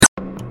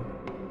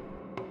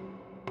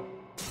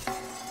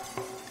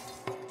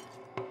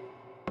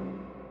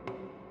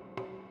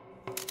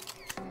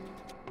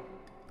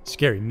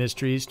Scary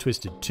Mysteries,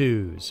 Twisted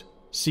Twos,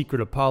 Secret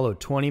Apollo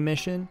 20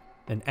 Mission,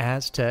 and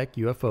Aztec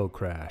UFO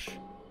Crash.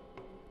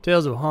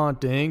 Tales of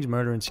hauntings,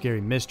 murder, and scary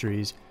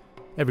mysteries.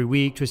 Every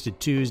week, Twisted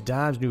Twos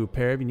dives into a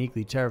pair of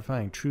uniquely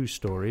terrifying true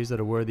stories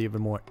that are worthy of a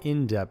more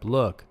in-depth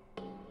look.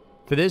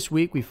 For this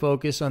week, we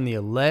focus on the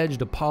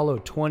alleged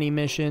Apollo 20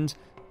 missions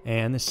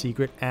and the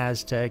secret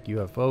Aztec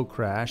UFO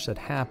crash that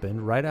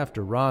happened right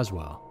after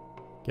Roswell.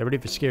 Get ready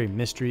for Scary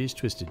Mysteries,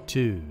 Twisted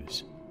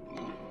Twos.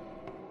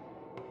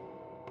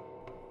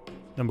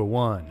 Number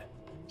 1.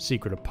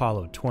 Secret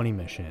Apollo 20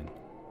 Mission.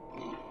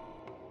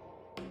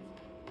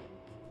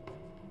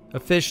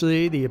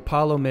 Officially, the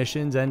Apollo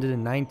missions ended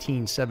in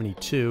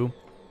 1972.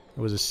 It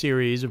was a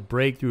series of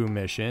breakthrough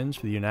missions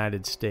for the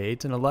United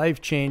States and a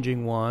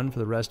life-changing one for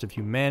the rest of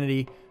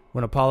humanity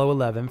when Apollo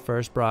 11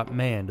 first brought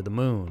man to the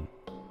moon.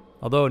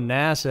 Although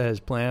NASA has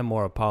planned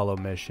more Apollo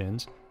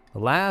missions, the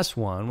last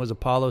one was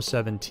Apollo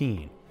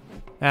 17.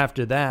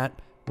 After that,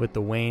 with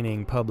the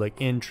waning public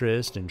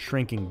interest and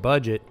shrinking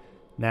budget,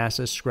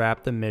 NASA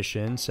scrapped the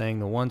mission, saying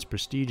the once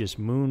prestigious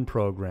moon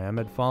program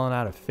had fallen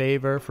out of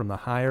favor from the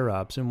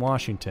higher-ups in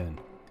Washington.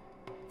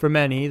 For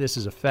many, this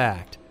is a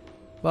fact,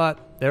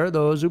 but there are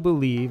those who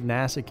believe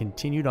NASA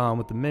continued on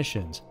with the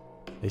missions.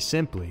 They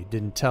simply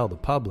didn't tell the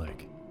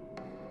public.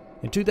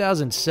 In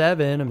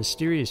 2007, a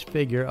mysterious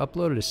figure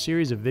uploaded a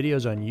series of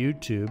videos on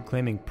YouTube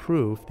claiming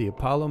proof the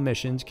Apollo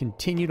missions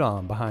continued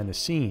on behind the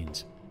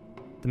scenes.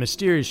 The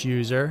mysterious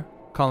user,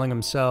 calling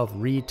himself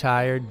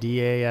Retired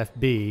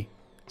DAFB,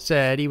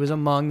 said he was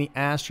among the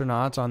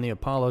astronauts on the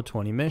Apollo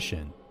 20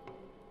 mission.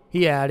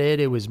 He added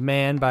it was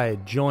manned by a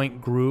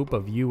joint group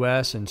of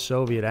U.S. and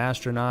Soviet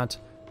astronauts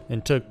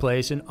and took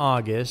place in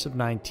August of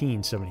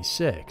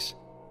 1976.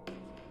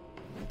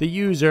 The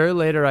user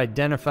later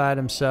identified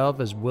himself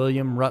as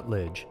William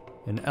Rutledge,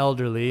 an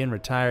elderly and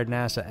retired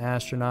NASA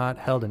astronaut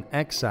held in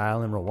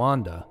exile in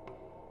Rwanda.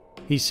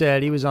 He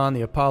said he was on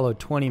the Apollo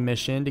 20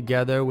 mission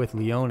together with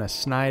Leona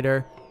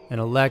Snyder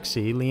and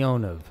Alexei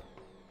Leonov.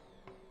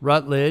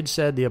 Rutledge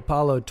said the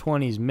Apollo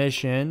 20's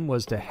mission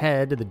was to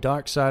head to the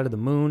dark side of the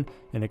moon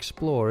and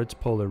explore its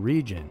polar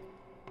region.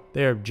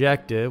 Their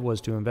objective was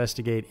to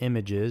investigate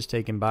images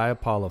taken by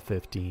Apollo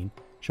 15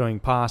 showing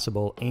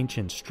possible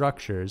ancient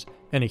structures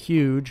and a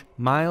huge,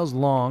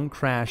 miles-long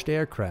crashed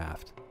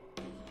aircraft.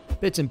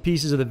 Bits and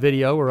pieces of the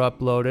video were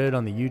uploaded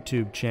on the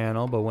YouTube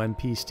channel, but when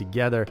pieced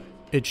together,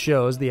 it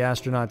shows the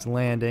astronauts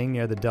landing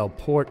near the Del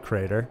Port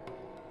crater.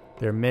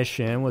 Their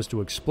mission was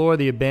to explore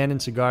the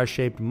abandoned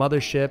cigar-shaped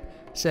mothership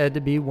said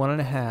to be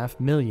 1.5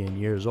 million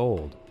years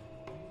old.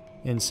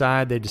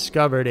 Inside, they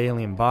discovered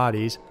alien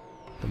bodies.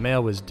 The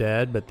male was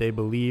dead, but they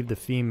believed the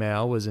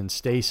female was in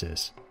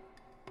stasis.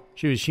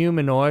 She was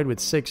humanoid with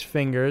 6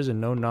 fingers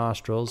and no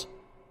nostrils.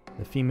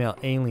 The female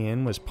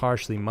alien was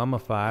partially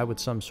mummified with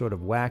some sort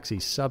of waxy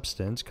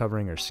substance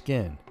covering her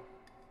skin.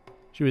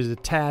 She was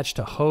attached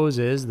to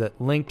hoses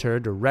that linked her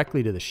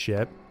directly to the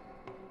ship.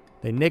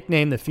 They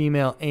nicknamed the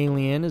female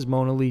alien as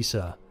Mona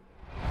Lisa.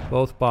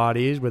 Both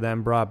bodies were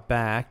then brought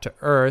back to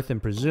Earth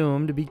and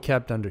presumed to be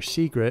kept under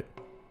secret.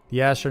 The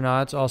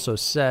astronauts also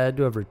said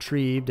to have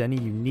retrieved any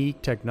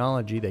unique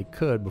technology they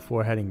could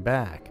before heading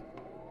back.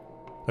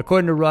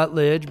 According to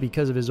Rutledge,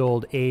 because of his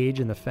old age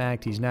and the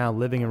fact he's now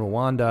living in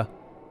Rwanda,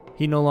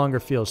 he no longer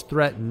feels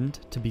threatened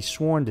to be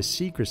sworn to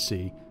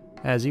secrecy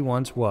as he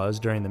once was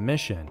during the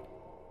mission.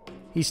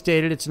 He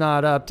stated it's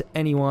not up to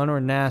anyone or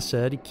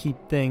NASA to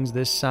keep things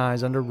this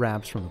size under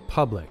wraps from the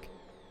public.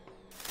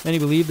 Many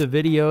believe the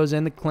videos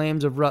and the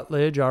claims of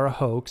Rutledge are a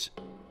hoax.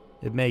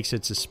 It makes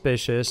it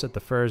suspicious that the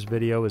first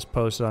video was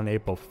posted on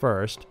April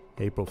 1st,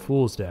 April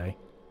Fool's Day.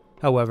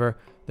 However,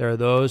 there are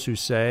those who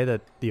say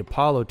that the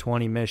Apollo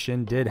 20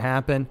 mission did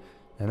happen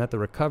and that the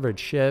recovered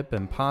ship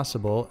and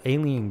possible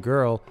alien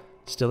girl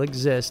still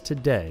exist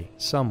today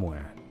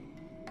somewhere.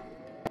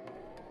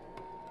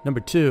 Number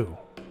 2.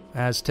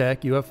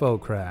 Aztec UFO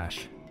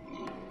Crash.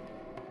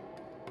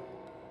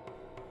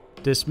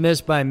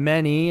 Dismissed by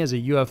many as a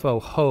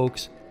UFO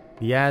hoax,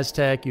 the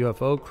Aztec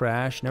UFO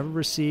crash never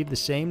received the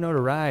same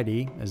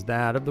notoriety as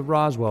that of the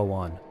Roswell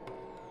one.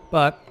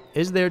 But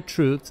is there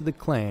truth to the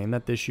claim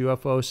that this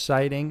UFO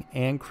sighting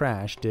and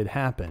crash did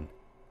happen?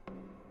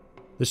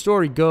 The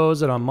story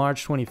goes that on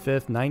March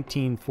 25,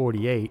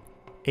 1948,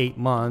 8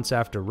 months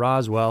after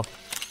Roswell,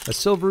 a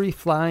silvery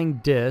flying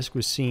disc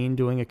was seen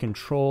doing a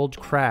controlled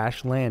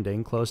crash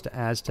landing close to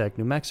Aztec,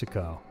 New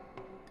Mexico.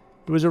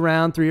 It was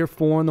around 3 or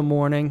 4 in the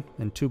morning,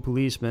 and 2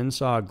 policemen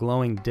saw a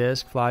glowing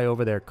disc fly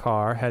over their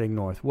car heading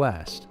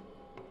northwest.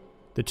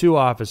 The 2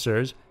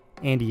 officers,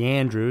 Andy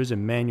Andrews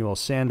and Manuel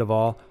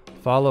Sandoval,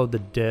 followed the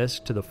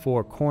disc to the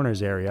Four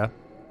Corners area.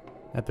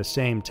 At the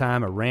same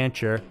time, a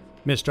rancher,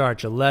 Mr.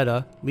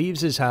 Archuleta,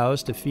 leaves his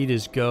house to feed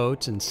his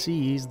goats and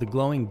sees the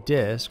glowing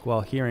disc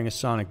while hearing a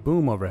sonic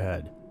boom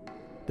overhead.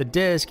 The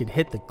disc had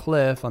hit the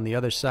cliff on the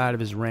other side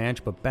of his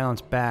ranch but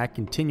bounced back,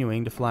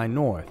 continuing to fly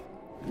north.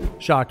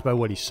 Shocked by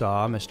what he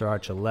saw, Mr.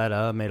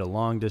 Archuleta made a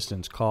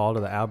long-distance call to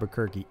the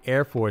Albuquerque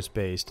Air Force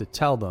Base to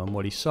tell them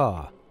what he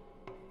saw.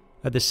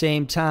 At the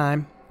same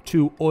time,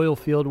 2 oil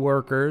field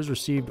workers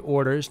received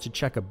orders to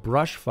check a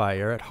brush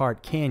fire at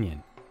Hart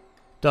Canyon.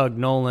 Doug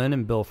Nolan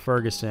and Bill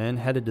Ferguson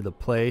headed to the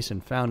place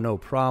and found no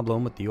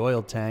problem with the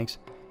oil tanks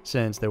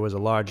since there was a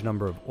large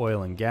number of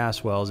oil and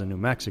gas wells in New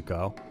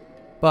Mexico.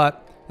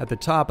 But at the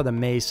top of the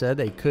mesa,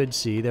 they could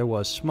see there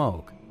was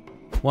smoke.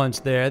 Once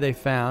there, they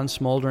found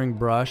smoldering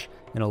brush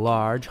in a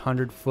large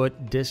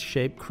 100-foot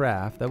disc-shaped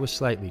craft that was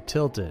slightly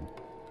tilted.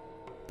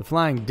 The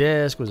flying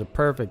disc was a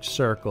perfect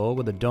circle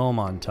with a dome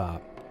on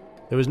top.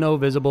 There was no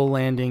visible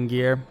landing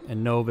gear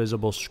and no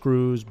visible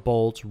screws,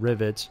 bolts,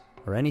 rivets,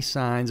 or any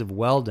signs of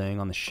welding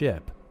on the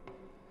ship.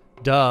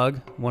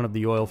 Doug, one of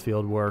the oil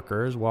field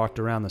workers, walked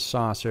around the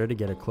saucer to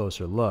get a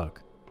closer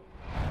look.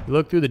 He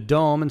looked through the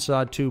dome and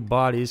saw 2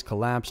 bodies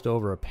collapsed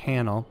over a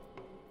panel.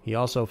 He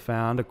also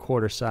found a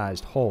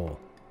quarter-sized hole.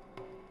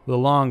 With a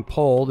long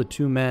pole, the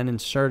 2 men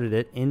inserted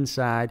it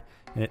inside,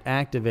 and it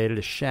activated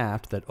a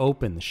shaft that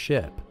opened the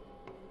ship.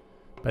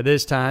 By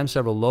this time,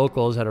 several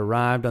locals had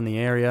arrived on the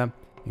area,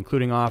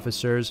 including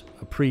officers,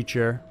 a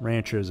preacher,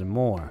 ranchers, and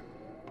more.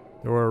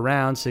 There were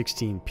around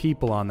 16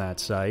 people on that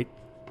site.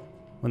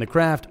 When the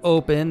craft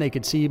opened, they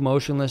could see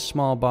motionless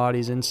small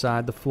bodies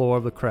inside the floor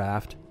of the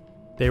craft.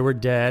 They were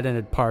dead and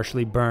had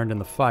partially burned in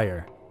the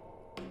fire.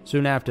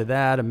 Soon after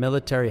that, a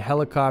military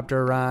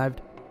helicopter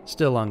arrived,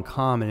 still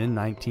uncommon in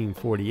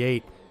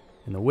 1948,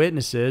 and the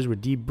witnesses were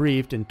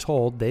debriefed and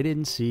told they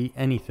didn't see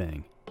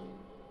anything.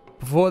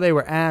 Before they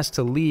were asked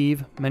to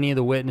leave, many of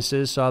the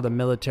witnesses saw the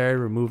military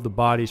remove the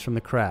bodies from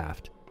the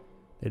craft.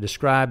 They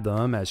described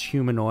them as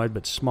humanoid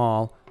but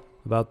small,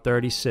 about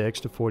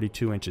 36 to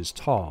 42 inches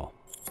tall.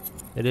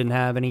 They didn't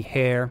have any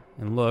hair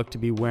and looked to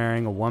be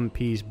wearing a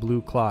one-piece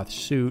blue cloth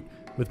suit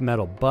with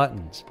metal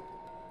buttons.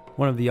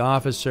 One of the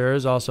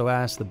officers also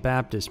asked the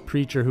Baptist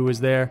preacher who was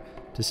there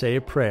to say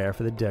a prayer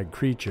for the dead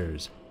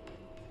creatures.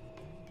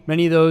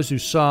 Many of those who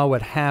saw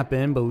what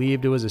happened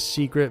believed it was a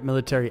secret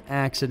military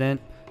accident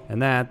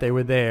and that they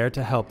were there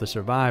to help the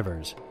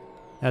survivors.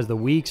 As the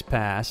weeks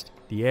passed,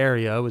 the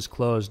area was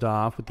closed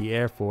off with the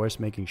Air Force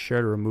making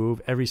sure to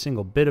remove every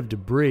single bit of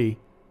debris.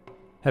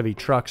 Heavy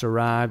trucks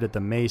arrived at the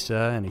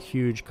mesa and a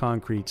huge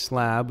concrete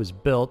slab was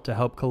built to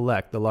help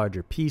collect the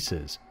larger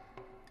pieces.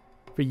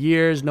 For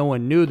years, no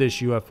one knew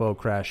this UFO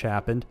crash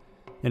happened.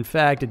 In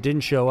fact, it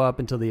didn't show up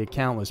until the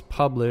account was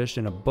published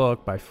in a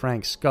book by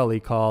Frank Scully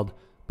called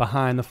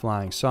Behind the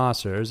Flying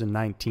Saucers in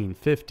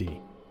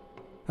 1950.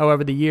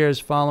 However, the years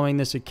following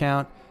this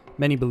account,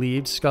 many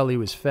believed Scully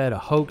was fed a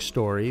hoax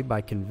story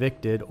by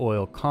convicted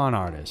oil con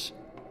artists.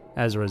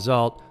 As a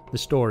result, the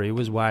story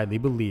was widely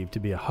believed to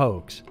be a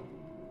hoax.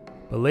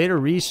 But later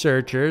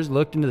researchers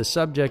looked into the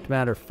subject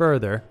matter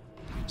further.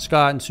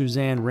 Scott and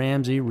Suzanne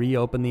Ramsey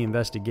reopened the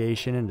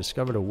investigation and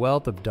discovered a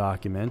wealth of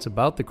documents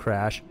about the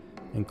crash,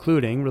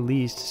 including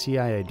released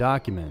CIA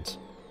documents.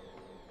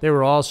 They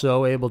were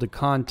also able to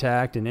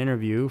contact and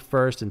interview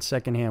first- and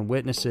second-hand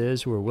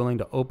witnesses who were willing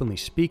to openly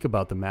speak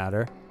about the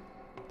matter.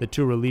 The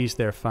 2 released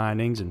their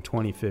findings in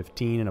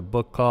 2015 in a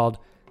book called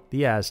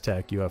The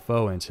Aztec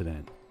UFO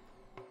Incident.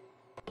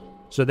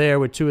 So there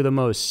were 2 of the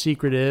most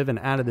secretive and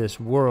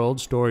out-of-this-world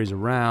stories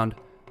around.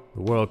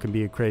 The world can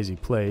be a crazy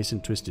place,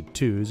 and Twisted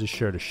Twos is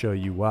sure to show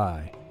you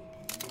why.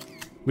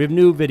 We have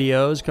new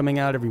videos coming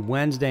out every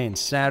Wednesday and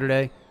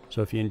Saturday,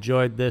 so if you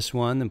enjoyed this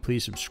one, then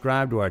please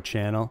subscribe to our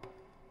channel.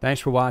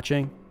 Thanks for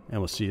watching, and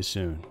we'll see you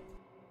soon.